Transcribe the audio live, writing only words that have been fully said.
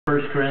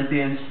1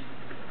 Corinthians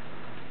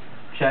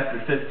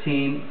chapter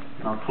 15,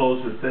 and I'll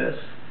close with this.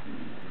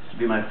 This will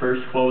be my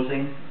first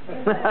closing.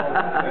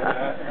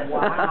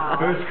 Wow.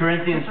 1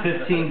 Corinthians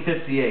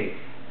 15:58.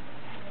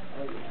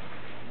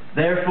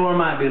 Therefore,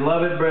 my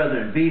beloved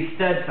brethren, be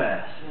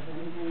steadfast,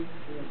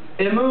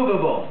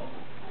 immovable,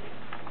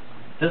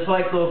 just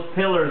like those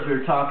pillars we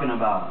were talking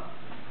about.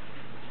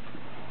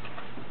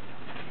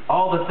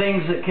 All the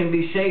things that can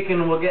be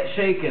shaken will get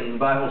shaken, the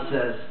Bible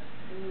says.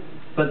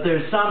 But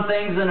there's some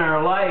things in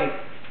our life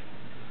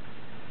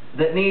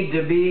that need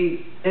to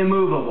be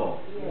immovable.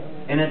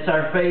 And it's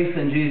our faith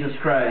in Jesus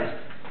Christ.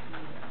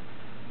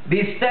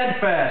 Be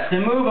steadfast,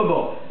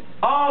 immovable,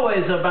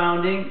 always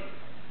abounding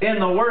in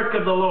the work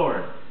of the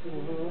Lord.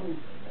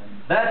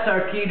 That's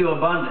our key to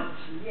abundance.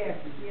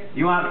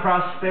 You want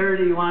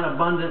prosperity, you want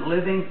abundant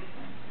living?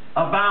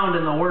 Abound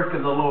in the work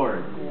of the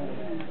Lord.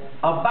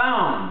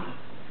 Abound.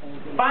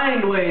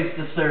 Find ways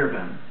to serve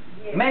Him.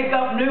 Make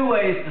up new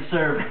ways to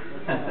serve Him.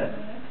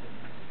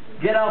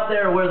 Get out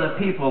there where the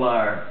people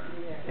are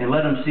and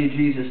let them see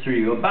Jesus through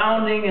you.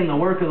 Abounding in the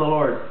work of the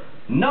Lord,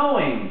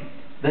 knowing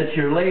that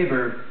your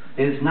labor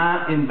is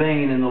not in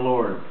vain in the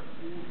Lord.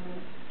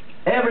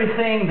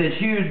 Everything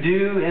that you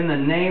do in the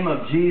name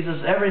of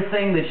Jesus,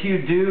 everything that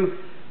you do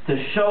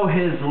to show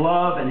His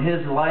love and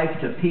His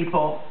life to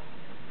people,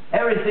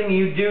 everything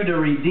you do to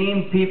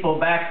redeem people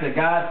back to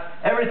God,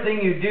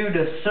 everything you do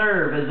to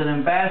serve as an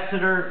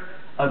ambassador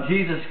of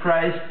Jesus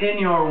Christ in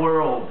your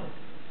world,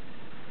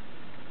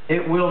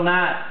 it will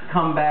not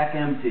come back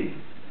empty.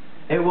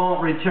 It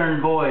won't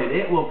return void.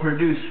 It will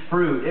produce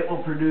fruit. It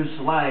will produce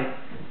life.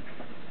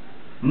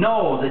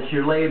 Know that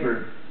your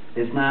labor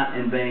is not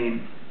in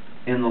vain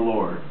in the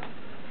Lord.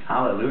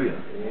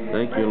 Hallelujah.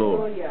 Thank you,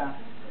 Lord.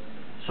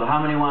 So how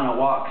many want to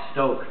walk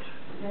stoked?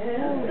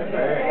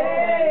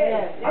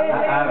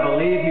 I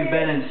believe you've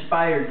been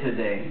inspired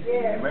today.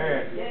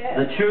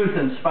 The truth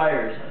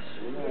inspires us.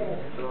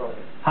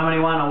 How many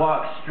want to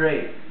walk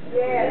straight?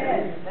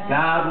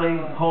 Godly,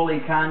 holy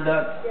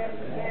conduct.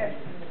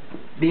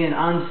 Being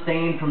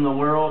unstained from the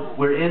world.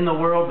 We're in the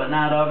world but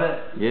not of it.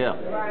 Yeah.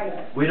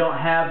 We don't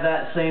have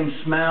that same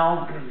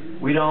smell.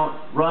 We don't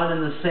run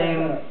in the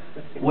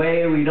same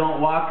way. We don't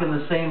walk in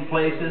the same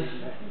places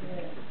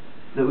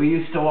that we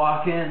used to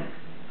walk in.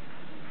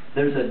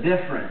 There's a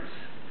difference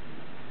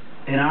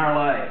in our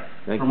life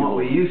from what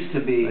we used to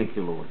be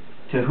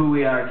to who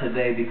we are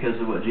today because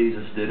of what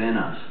Jesus did in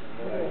us.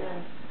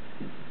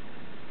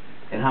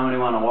 And how many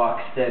want to walk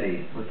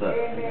steady with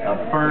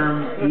a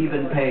firm,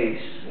 even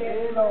pace,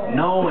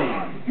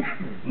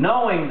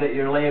 knowing that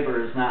your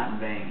labor is not in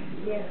vain?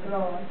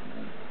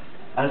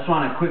 I just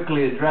want to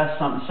quickly address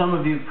something. Some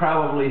of you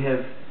probably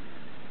have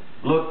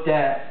looked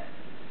at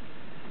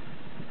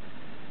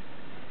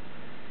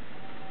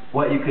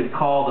what you could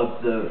call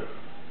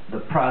the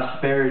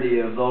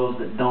prosperity of those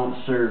that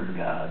don't serve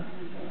God.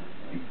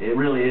 It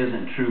really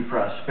isn't true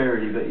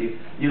prosperity, but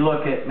you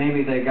look at,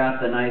 maybe they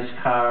got the nice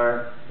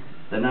car,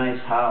 the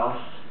nice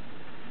house,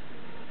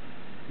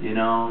 you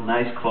know,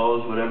 nice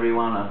clothes, whatever you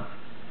want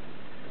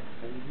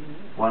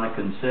to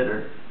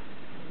consider.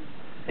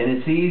 And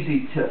it's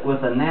easy to,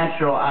 with a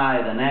natural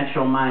eye, the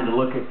natural mind, to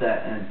look at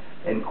that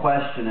and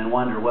question and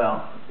wonder,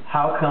 well,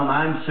 how come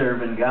I'm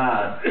serving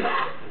God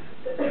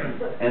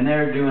and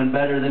they're doing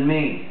better than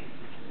me?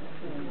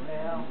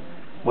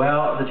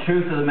 Well, the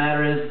truth of the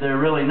matter is they're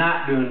really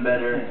not doing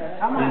better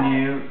than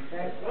you.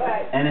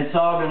 And it's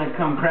all going to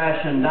come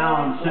crashing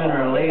down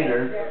sooner or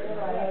later.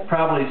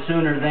 Probably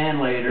sooner than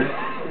later.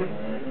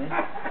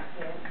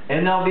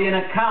 And there'll be an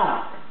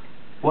account.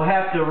 We'll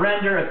have to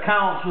render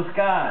accounts with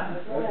God.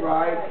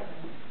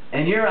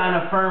 And you're on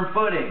a firm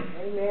footing.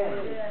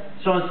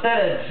 So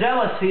instead of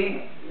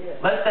jealousy,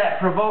 let that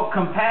provoke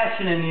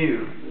compassion in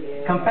you.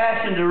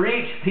 Compassion to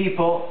reach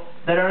people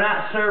that are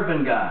not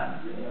serving God.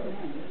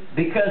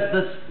 Because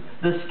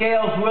the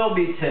scales will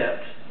be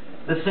tipped.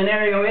 The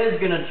scenario is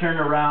going to turn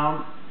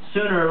around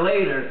sooner or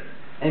later.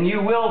 And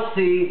you will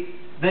see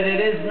that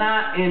it is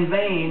not in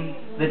vain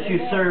that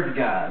you served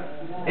God.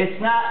 It's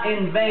not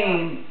in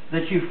vain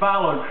that you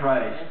followed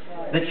Christ.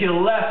 That you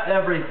left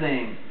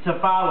everything to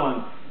follow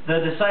Him. The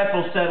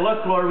disciples said,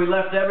 look, Lord, we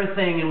left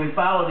everything and we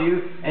followed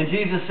you. And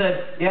Jesus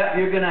said, yeah,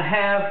 you're going to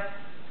have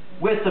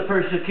with the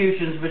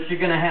persecutions, but you're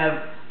going to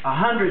have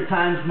 100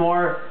 times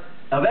more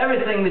of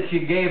everything that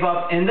you gave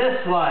up in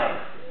this life.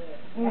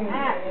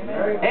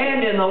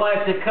 And in the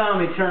life to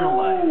come, eternal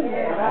life.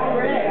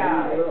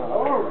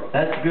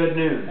 That's good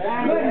news.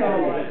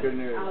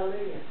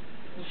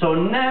 So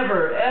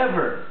never,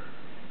 ever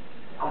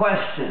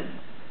question,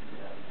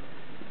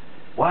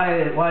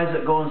 why is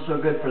it going so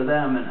good for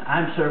them and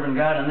I'm serving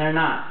God and they're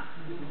not?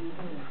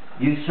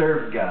 You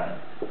serve God.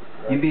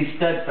 You be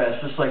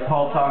steadfast, just like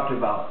Paul talked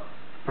about.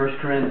 1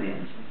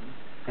 Corinthians.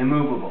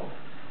 Immovable.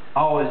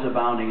 Always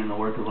abounding in the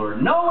work of the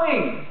Lord.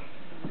 Knowing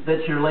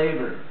that your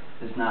labor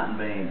is not in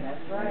vain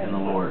in the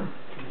Lord.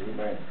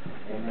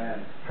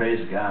 Amen.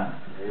 Praise God.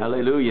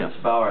 Hallelujah.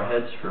 Let's bow our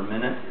heads for a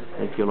minute.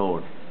 Thank you,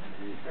 Lord.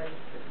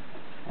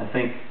 I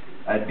think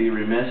I'd be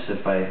remiss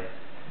if I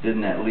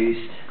didn't at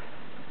least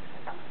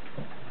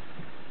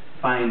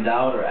find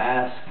out or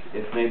ask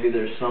if maybe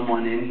there's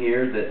someone in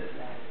here that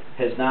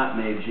has not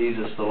made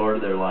Jesus the Lord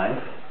of their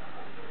life.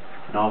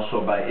 And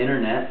also by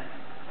internet,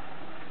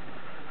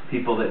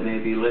 people that may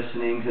be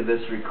listening to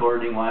this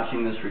recording,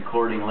 watching this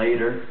recording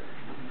later.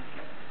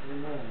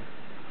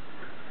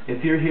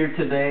 If you're here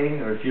today,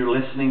 or if you're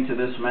listening to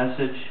this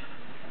message,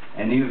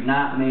 and you've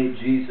not made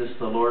Jesus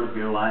the Lord of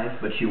your life,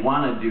 but you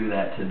want to do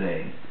that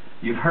today,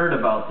 you've heard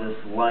about this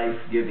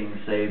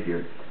life-giving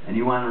Savior, and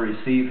you want to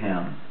receive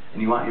Him,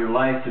 and you want your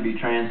life to be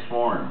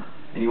transformed,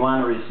 and you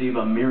want to receive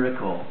a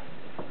miracle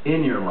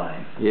in your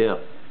life. Yeah.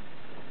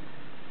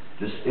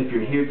 Just, if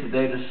you're here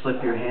today, just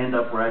slip your hand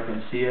up where I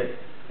can see it,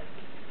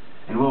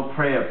 and we'll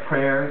pray a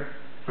prayer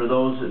for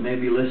those that may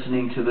be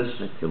listening to this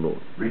Thank you, Lord.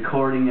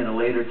 recording at a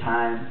later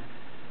time.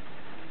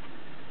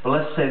 But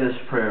let's say this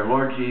prayer.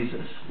 Lord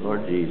Jesus,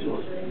 Lord Jesus,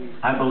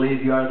 I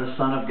believe you are the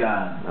Son of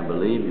God. I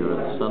believe you are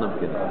the Son of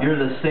God. You're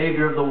the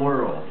Savior of the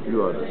world,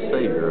 You are the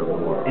Savior of the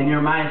world. and you're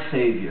my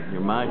Savior.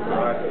 You're my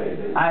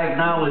Savior. I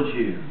acknowledge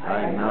you.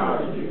 I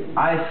acknowledge you.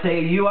 I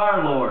say you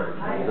are Lord,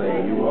 I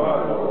say you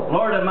are Lord.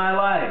 Lord of my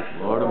life.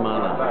 Lord of my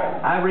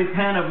life. I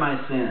repent of my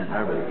I sin,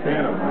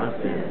 repent of my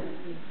sins.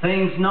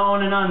 things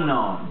known and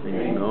unknown.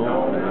 Things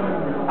known and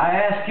unknown. I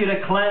ask you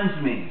to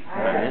cleanse me I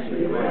ask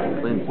you to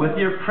cleanse me with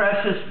your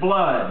precious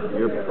blood, with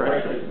your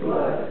precious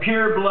blood.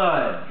 pure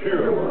blood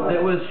Pure blood. that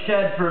was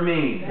shed for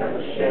me.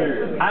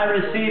 I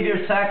receive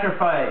your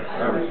sacrifice,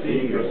 I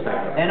receive your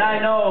sacrifice. and I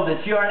know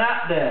that you are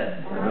not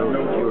dead, I know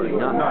that you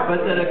are not,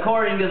 but that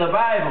according to the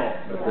Bible,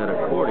 but that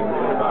according to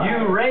the Bible,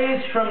 you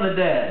raised from the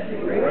dead,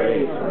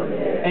 raised from the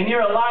dead. and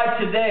you're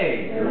alive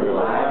today. You're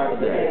alive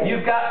today.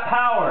 You've got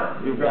power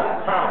You've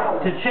got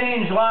power to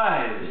change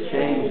lives, to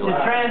change to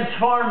lives,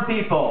 transform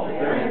people,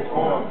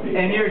 transform people.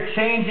 and you're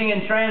changing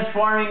and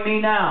transforming me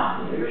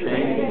now. You're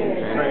changing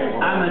and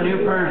transforming. I'm a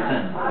new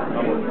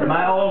person.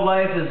 My old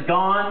life is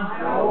gone.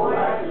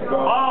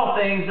 All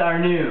things are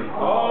new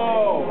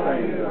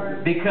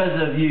because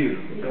of you.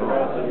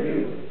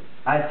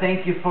 I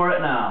thank you for it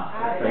now.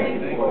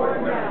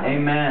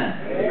 Amen.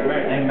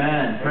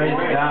 Amen. Praise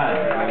God.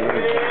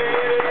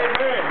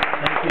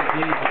 Thank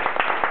you, Jesus.